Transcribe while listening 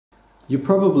You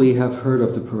probably have heard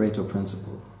of the Pareto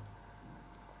principle.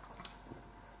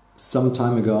 Some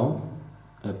time ago,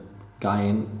 a guy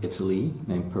in Italy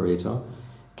named Pareto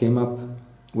came up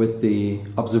with the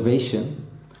observation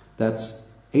that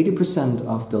 80%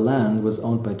 of the land was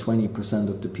owned by 20%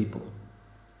 of the people.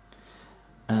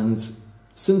 And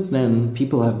since then,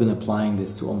 people have been applying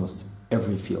this to almost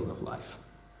every field of life,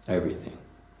 everything.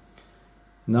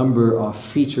 Number of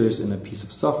features in a piece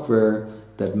of software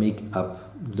that make up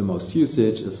the most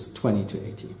usage is 20 to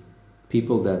 80.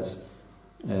 People that,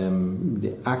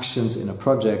 the actions in a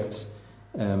project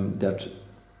that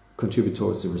contribute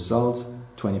towards the result,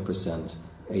 20%,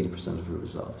 80% of the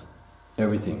result.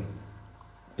 Everything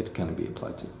it can be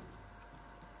applied to.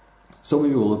 So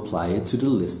we will apply it to the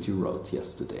list you wrote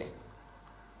yesterday.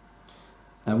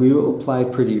 And we will apply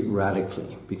it pretty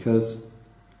radically, because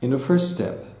in the first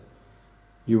step,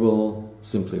 you will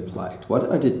simply apply it. What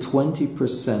are the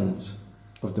 20%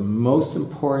 of the most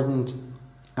important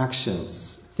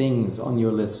actions, things on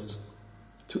your list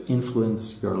to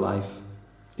influence your life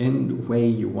in the way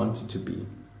you want it to be?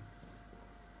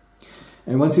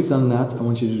 And once you've done that, I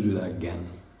want you to do that again.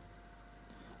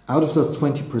 Out of those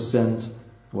 20%,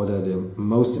 what are the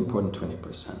most important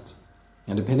 20%?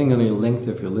 And depending on the length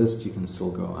of your list, you can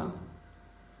still go on.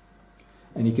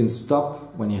 And you can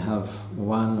stop when you have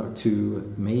 1 or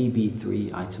 2, maybe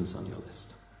 3 items on your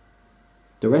list.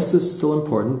 The rest is still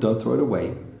important, don't throw it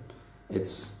away.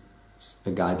 It's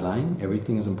a guideline,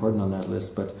 everything is important on that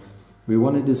list, but we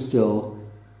want to distill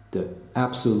the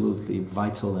absolutely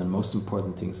vital and most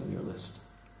important things on your list.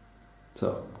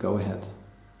 So go ahead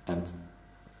and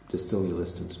distill your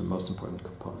list into the most important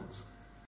components.